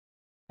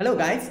Hello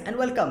guys and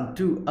welcome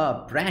to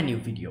a brand new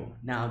video.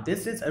 Now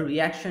this is a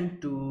reaction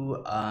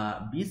to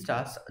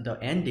Beastars, the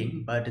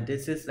ending, but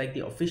this is like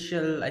the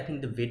official, I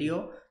think the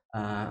video,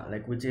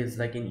 like which is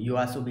like in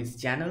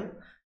Yuasobi's channel,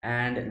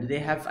 and they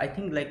have I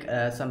think like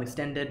some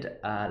extended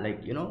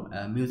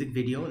music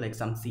video, like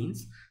some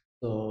scenes.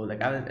 So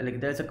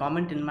like there's a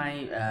comment in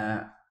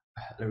my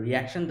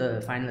reaction,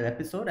 the final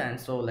episode,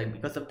 and so like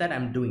because of that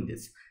I'm doing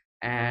this.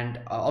 And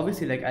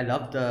obviously like I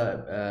love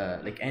the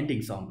like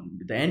ending song,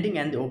 the ending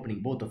and the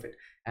opening, both of it.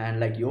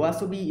 And like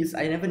Yoasobi is,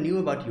 I never knew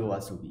about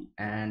Yoasobi,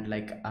 and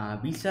like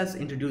Beastars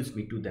introduced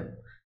me to them.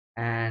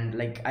 And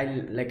like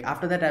I like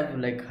after that I've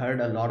like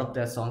heard a lot of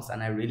their songs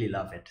and I really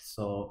love it.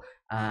 So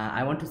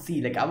I want to see,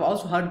 like I've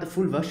also heard the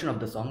full version of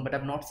the song, but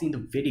I've not seen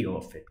the video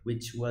of it,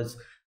 which was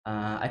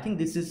I think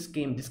this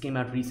came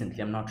out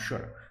recently, I'm not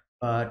sure.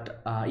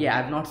 But yeah,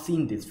 I've not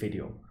seen this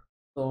video.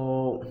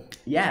 So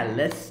yeah,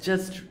 let's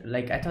just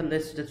like I thought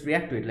let's just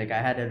react to it. Like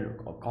I had a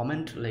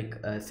comment like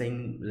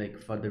saying like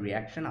for the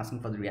reaction,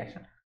 asking for the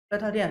reaction. So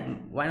I thought, yeah,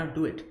 why not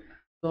do it?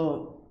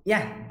 So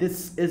yeah,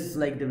 this is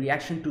like the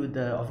reaction to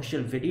the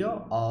official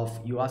video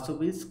of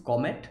Yuasobi's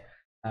Comet,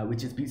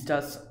 which is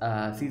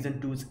Beastars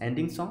season two's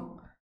ending song.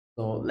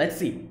 So let's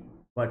see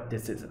what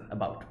this is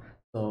about.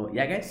 So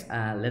yeah guys,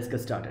 let's get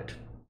started.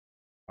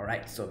 All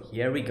right, so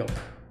here we go.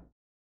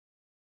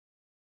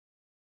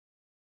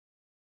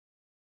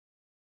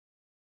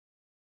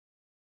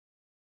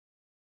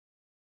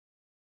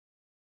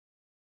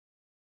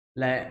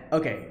 Like,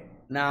 okay,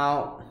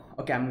 now,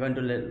 okay, I'm going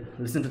to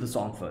listen to the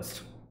song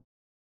first.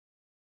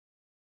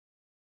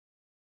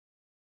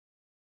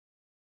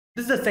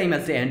 This is the same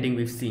as the ending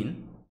we've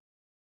seen.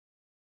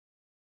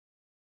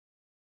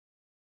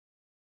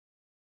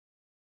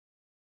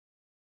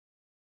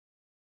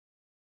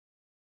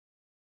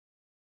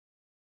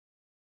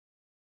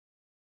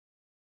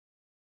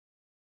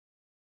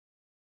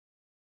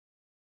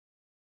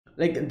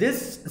 Like,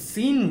 this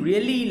scene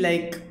really,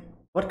 like,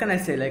 what can I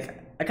say? Like,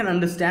 I can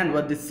understand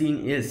what this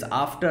scene is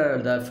after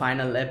the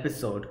final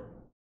episode.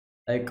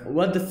 Like,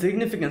 what the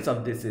significance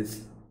of this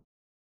is.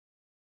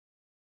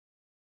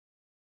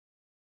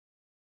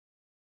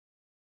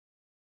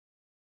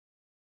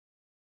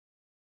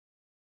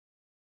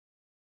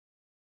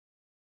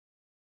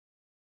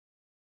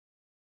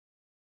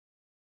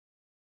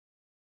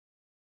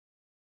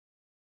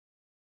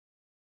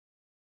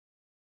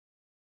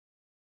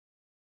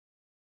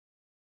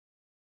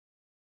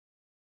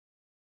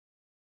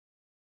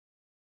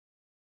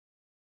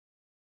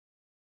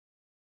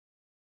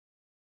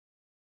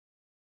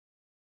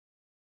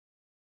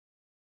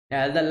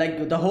 Yeah,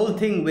 like the whole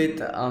thing with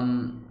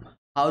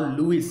how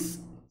Louis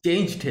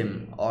changed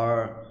him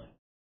or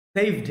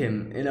saved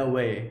him in a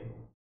way.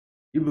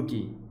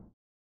 Ibuki.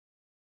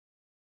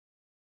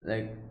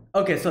 Like,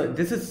 okay, so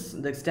this is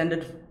the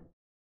extended.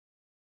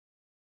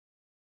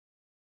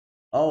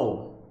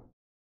 Oh,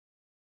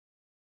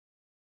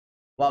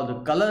 wow, the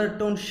color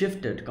tone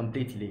shifted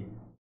completely.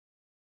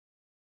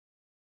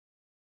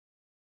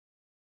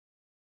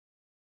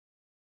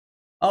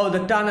 Oh,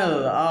 the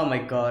tunnel. Oh my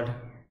god.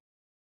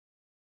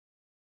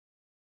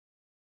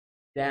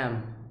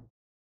 Damn.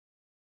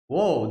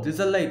 Whoa, these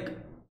are like.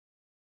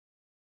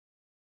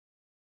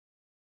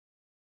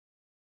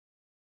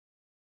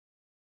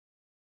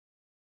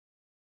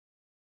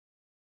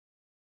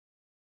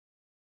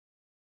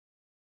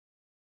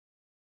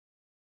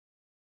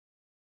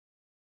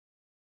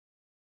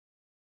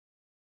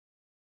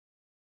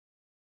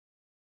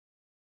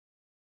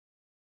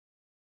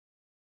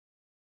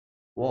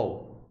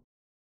 Whoa.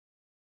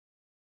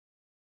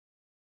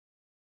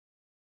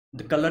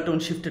 The color tone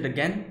shifted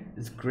again.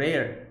 It's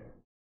grayer.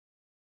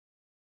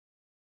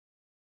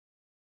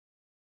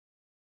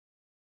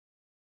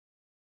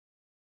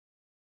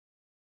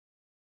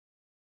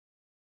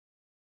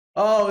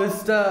 Oh,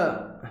 it's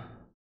the.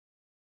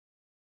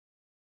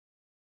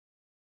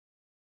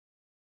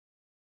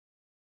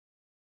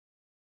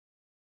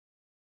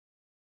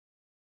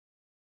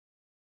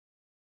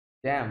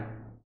 Damn.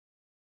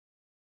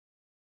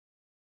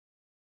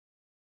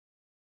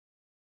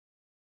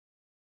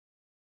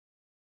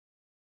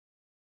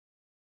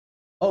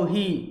 Oh,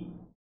 he.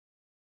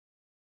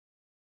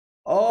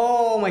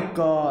 Oh my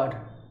god.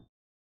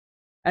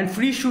 And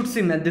Free shoots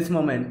him at this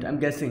moment, I'm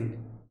guessing.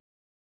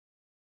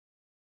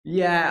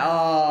 Yeah,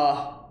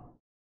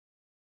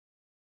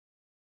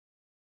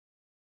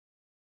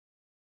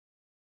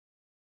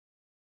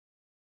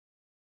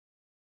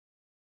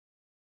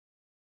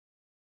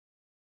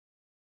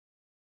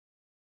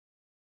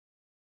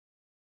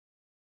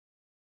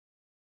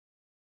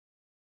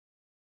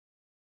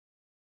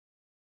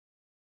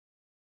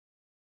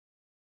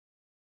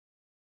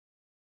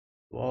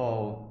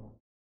 whoa.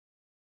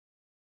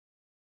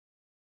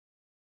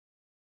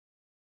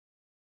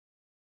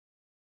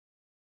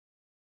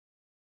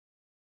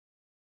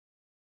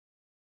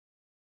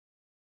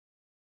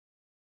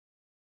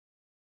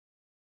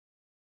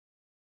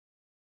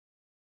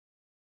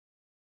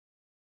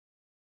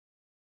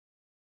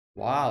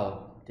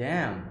 Wow.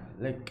 Damn.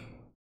 Like,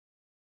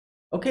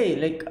 okay,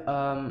 like,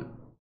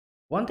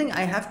 One thing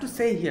I have to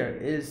say here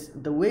is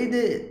the way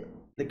they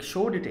like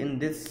showed it in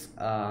this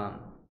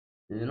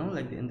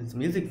like in this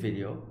music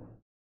video.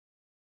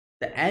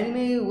 The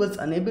anime was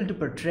unable to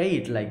portray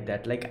it like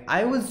that. Like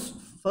I was,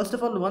 first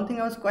of all, one thing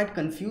I was quite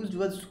confused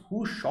was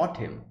who shot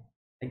him.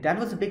 Like that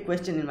was a big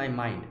question in my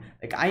mind.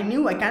 Like I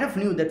kind of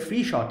knew that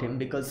Free shot him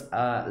because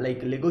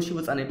like Legoshi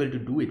was unable to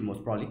do it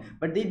most probably,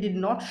 but they did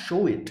not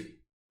show it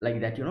like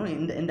that. You know,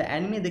 in the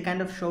anime they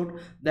kind of showed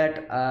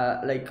that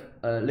not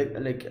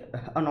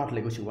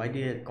Legoshi. Why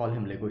did I call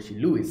him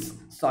Legoshi? Louis.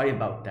 Sorry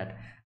about that.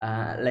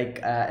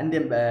 In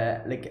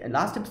the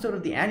last episode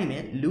of the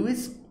anime,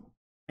 Louis,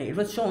 it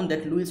was shown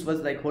that Louis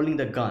was like holding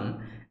the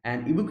gun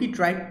and Ibuki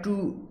tried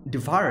to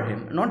devour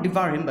him, not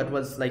devour him, but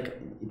was like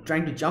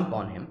trying to jump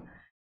on him.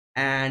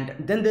 And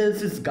then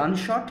there's this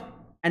gunshot,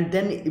 and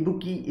then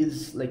Ibuki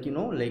is like,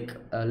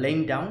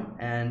 laying down,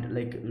 and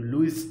like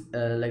Louis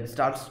like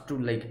starts to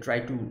like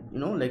try to,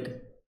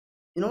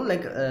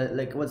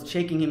 was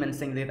shaking him and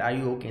saying that, are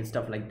you okay, and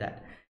stuff like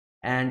that.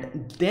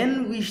 And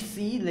then we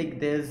see like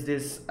there's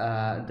this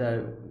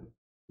the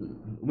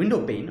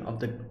window pane of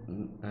the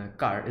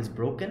car is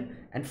broken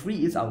and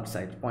Free is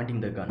outside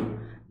pointing the gun.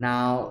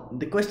 Now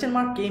the question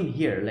mark came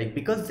here, like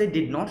because they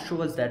did not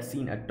show us that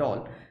scene at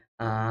all.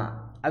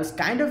 I was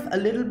kind of a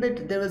little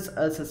bit, there was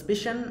a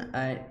suspicion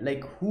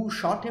like who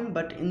shot him,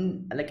 but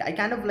in like I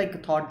kind of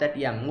like thought that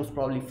yeah, most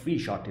probably Free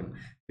shot him,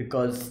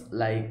 because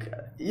like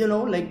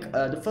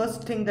the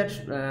first thing that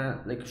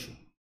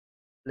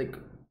like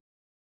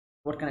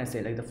what can I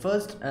say, like the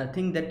first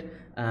thing that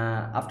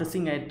after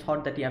seeing I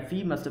thought that yeah,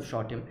 Free must have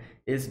shot him,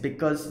 is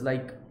because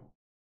like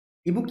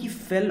Ibuki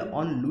fell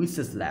on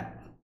Luis's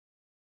lap.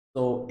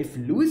 So if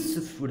Luis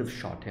would have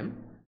shot him,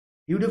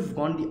 he would have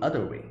gone the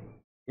other way,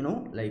 he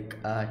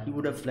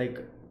would have like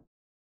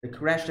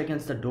crashed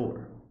against the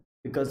door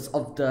because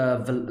of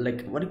the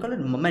like what do you call it,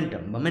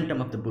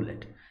 momentum of the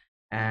bullet.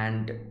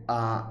 And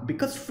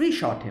because Free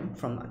shot him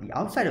from the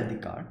outside of the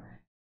car,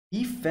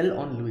 he fell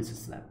on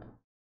Luis's lap.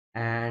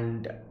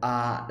 And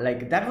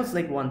like that was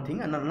like one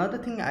thing. And another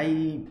thing,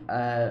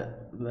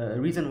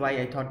 reason why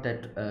I thought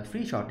that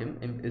Free shot him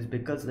is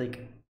because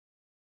like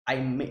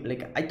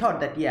I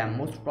thought that yeah,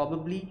 most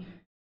probably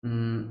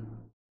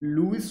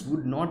Louis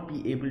would not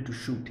be able to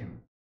shoot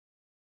him,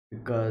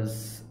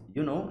 because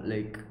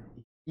like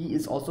he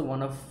is also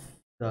one of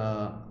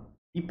the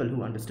people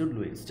who understood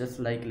Louis, just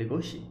like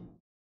Legoshi.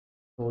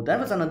 So that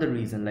was another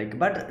reason, like,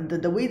 but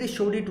the way they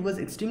showed it was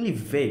extremely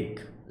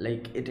vague.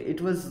 Like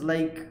it was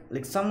like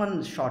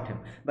someone shot him.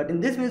 But in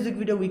this music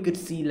video we could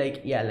see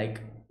like yeah,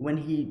 like when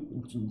he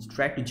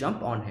tried to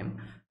jump on him,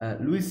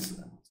 Louis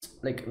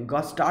like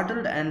got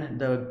startled and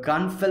the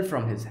gun fell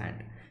from his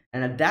hand,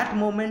 and at that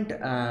moment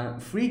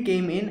Free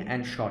came in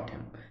and shot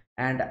him.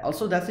 And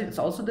also that's it, it's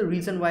also the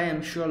reason why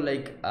I'm sure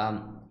like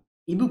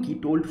Ibuki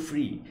told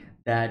Free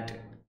that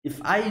if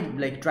I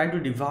like try to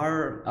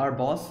devour our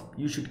boss,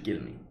 you should kill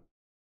me.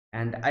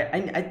 And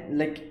I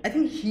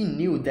think he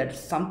knew that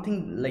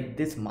something like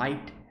this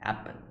might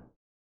happen.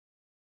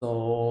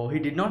 So he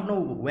did not know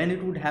when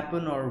it would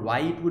happen or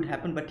why it would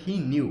happen, but he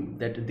knew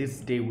that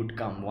this day would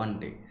come one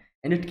day,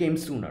 and it came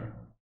sooner.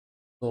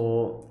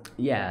 So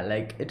yeah,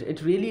 like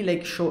it really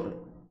like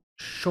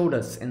showed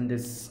us in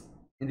this,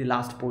 in the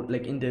last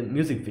like in the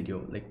music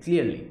video, like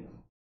clearly.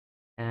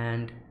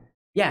 And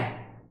yeah,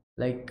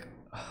 like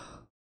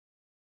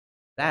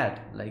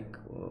that, like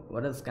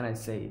what else can I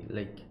say,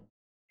 like.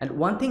 And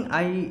one thing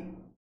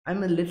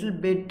I'm a little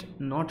bit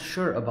not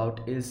sure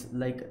about is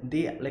like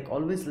they like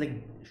always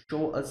like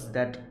show us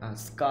that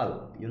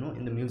skull,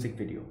 in the music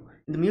video,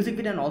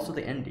 and also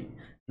the ending.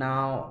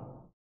 Now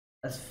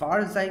as far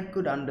as I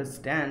could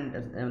understand,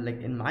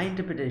 like in my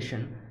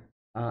interpretation,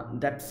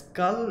 that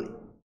skull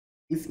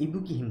is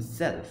Ibuki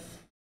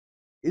himself,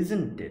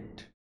 isn't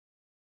it?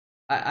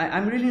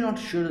 I'm really not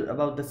sure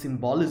about the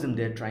symbolism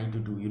they're trying to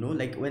do,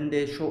 like when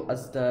they show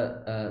us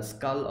the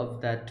skull of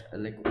that,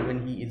 like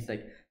when he is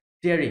like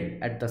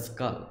staring at the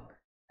skull,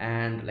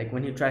 and like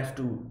when he tries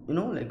to,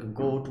 like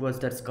go towards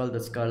that skull, the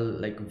skull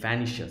like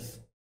vanishes.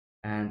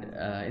 And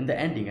in the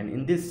ending, and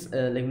in this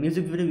like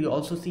music video, we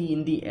also see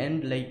in the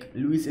end like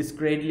Louis is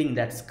cradling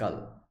that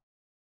skull.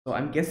 So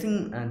I'm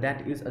guessing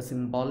that is a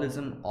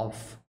symbolism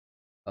of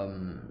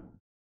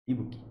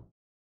Ibuki.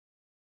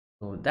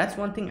 So that's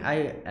one thing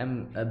I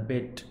am a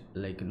bit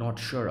like not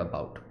sure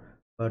about.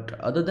 But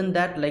other than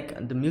that,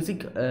 like the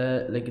music,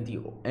 like the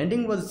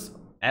ending was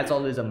as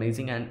always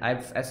amazing. And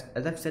as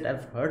I've said,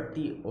 I've heard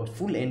the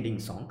full ending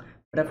song,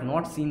 but I've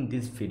not seen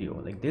this video.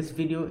 Like this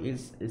video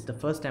is the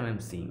first time I'm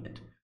seeing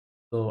it.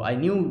 So I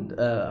knew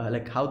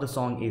like how the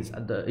song is, how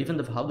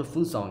the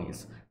full song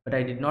is, but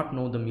I did not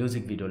know the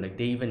music video. Like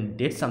they even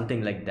did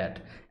something like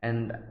that,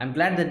 and I'm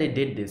glad that they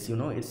did this.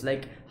 It's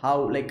like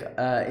how like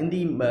in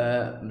the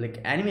like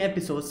anime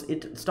episodes,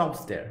 it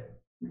stops there.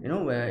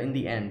 In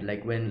the end,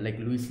 like when like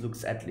Luis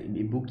looks at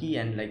Ibuki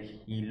and like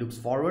he looks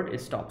forward,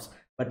 it stops.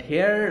 But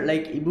here,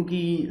 like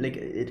Ibuki, like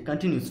it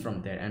continues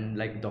from there, and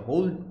like the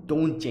whole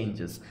tone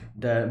changes.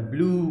 The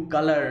blue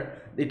color,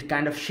 it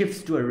kind of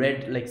shifts to a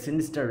red, like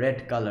sinister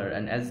red color,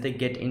 and as they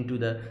get into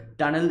the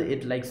tunnel,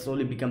 it like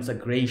slowly becomes a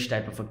grayish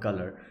type of a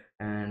color.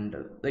 And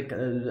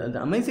the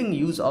amazing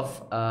use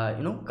of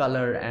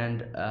color,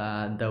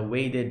 and the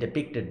way they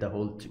depicted the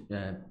whole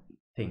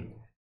thing,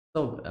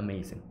 so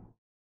amazing.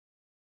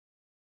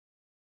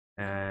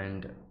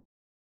 And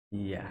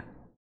yeah,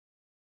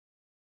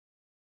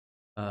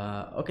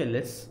 okay,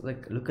 let's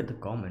like look at the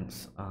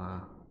comments.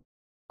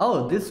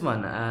 Oh, this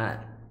one.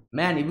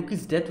 Man,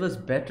 Ibuki's death was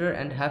better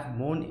and have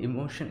more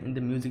emotion in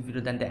the music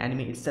video than the anime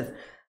itself.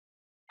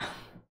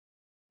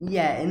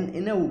 Yeah,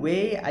 in a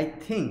way, I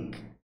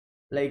think,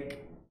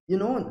 like,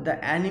 the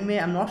anime.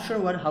 I'm not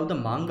sure how the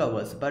manga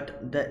was, but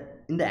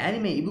in the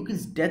anime,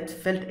 Ibuki's death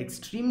felt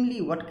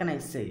extremely. What can I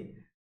say?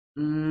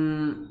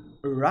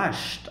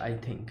 Rushed, I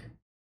think.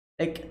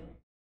 Like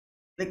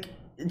like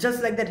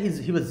just like that,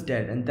 he was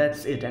dead, and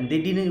that's it, and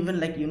they didn't even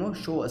like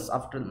show us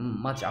after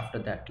much after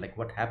that, like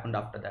what happened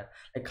after that.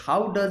 Like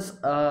how does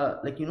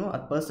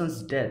a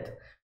person's death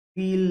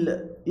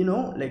feel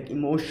like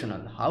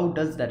emotional? How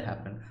does that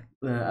happen?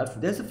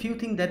 There's a few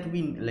things that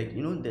we like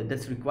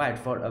that's required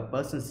for a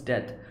person's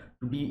death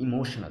to be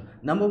emotional.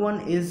 Number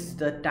one is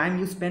the time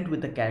you spent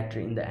with the character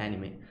in the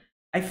anime.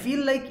 I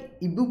feel like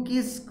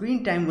Ibuki's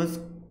screen time was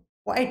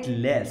quite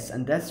less,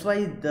 and that's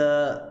why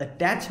the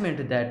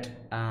attachment that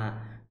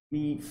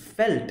we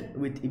felt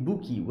with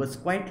Ibuki was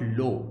quite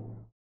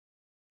low.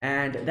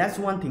 And that's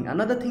one thing.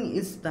 Another thing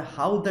is the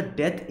how the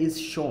death is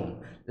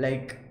shown,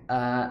 like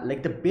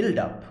the build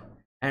up,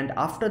 and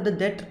after the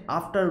death,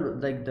 after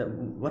like the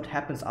what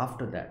happens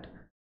after that.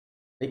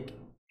 Like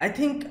I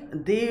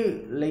think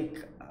they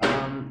like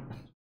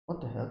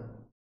what the hell,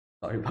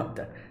 sorry about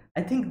that.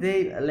 I think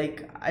they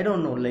like, I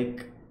don't know,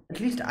 like at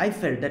least I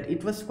felt that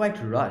it was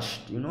quite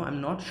rushed.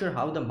 I'm not sure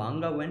how the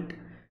manga went,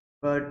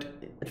 but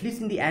at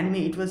least in the anime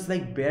it was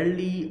like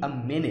barely a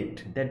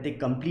minute that they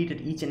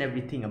completed each and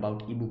everything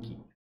about Ibuki.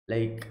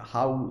 Like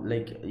how,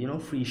 like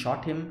Free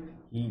shot him,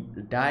 he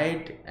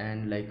died,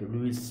 and like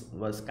Luis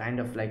was kind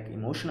of like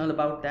emotional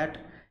about that,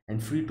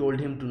 and Free told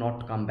him to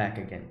not come back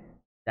again.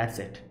 That's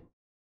it.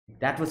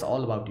 That was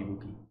all about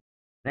Ibuki.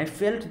 And I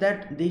felt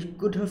that they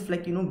could have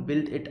like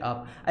built it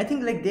up. I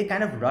think like they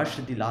kind of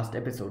rushed the last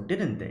episode,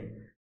 didn't they?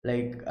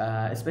 Like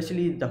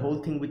especially the whole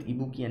thing with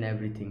Ibuki and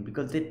everything,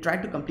 because they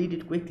tried to complete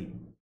it quickly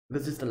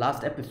because it's the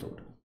last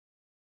episode.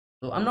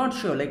 So I'm not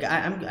sure, like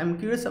I'm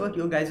curious about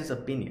your guys'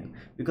 opinion,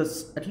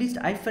 because at least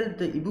I felt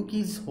the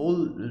Ibuki's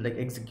whole like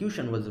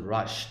execution was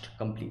rushed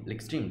complete, like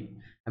extremely.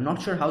 I'm not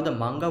sure how the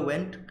manga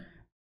went,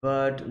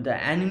 but the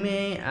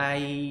anime,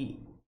 I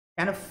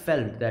kind of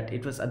felt that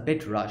it was a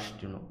bit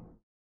rushed.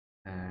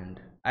 And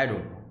I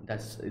don't know,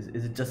 is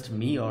it just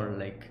me, or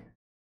like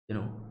you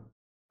know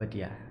but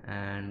yeah.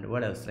 And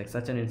what else, like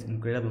such an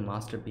incredible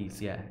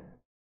masterpiece. Yeah,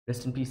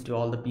 rest in peace to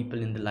all the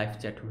people in the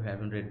live chat who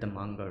haven't read the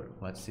manga or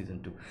watched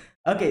season 2.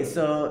 Okay,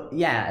 so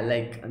yeah,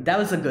 like that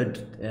was a good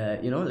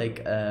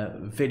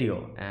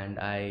video, and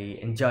I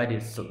enjoyed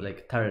it so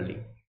like thoroughly,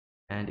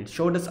 and it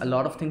showed us a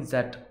lot of things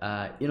that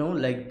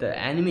like the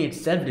anime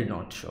itself did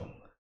not show.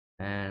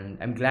 And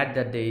I'm glad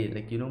that they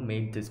like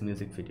made this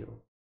music video.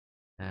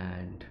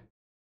 And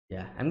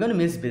yeah, I'm gonna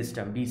miss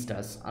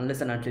Beastars unless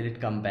and until it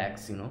comes back.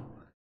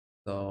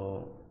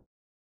 So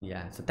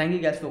yeah, so thank you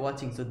guys for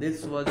watching. So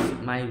this was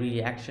my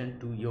reaction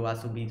to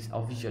Yoasobi's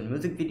official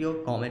music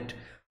video, comment,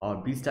 or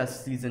Beastars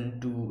season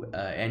 2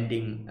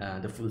 ending,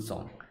 the full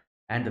song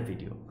and the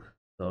video.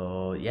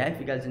 So yeah,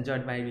 if you guys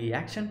enjoyed my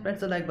reaction,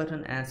 press the like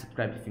button and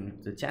subscribe if you're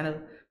new to the channel.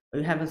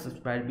 If you haven't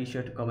subscribed, be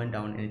sure to comment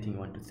down anything you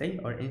want to say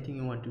or anything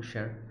you want to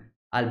share.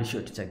 I'll be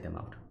sure to check them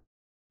out.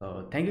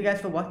 So thank you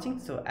guys for watching.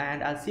 So,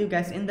 and I'll see you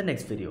guys in the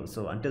next video.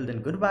 So until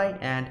then, goodbye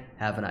and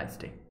have a nice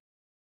day.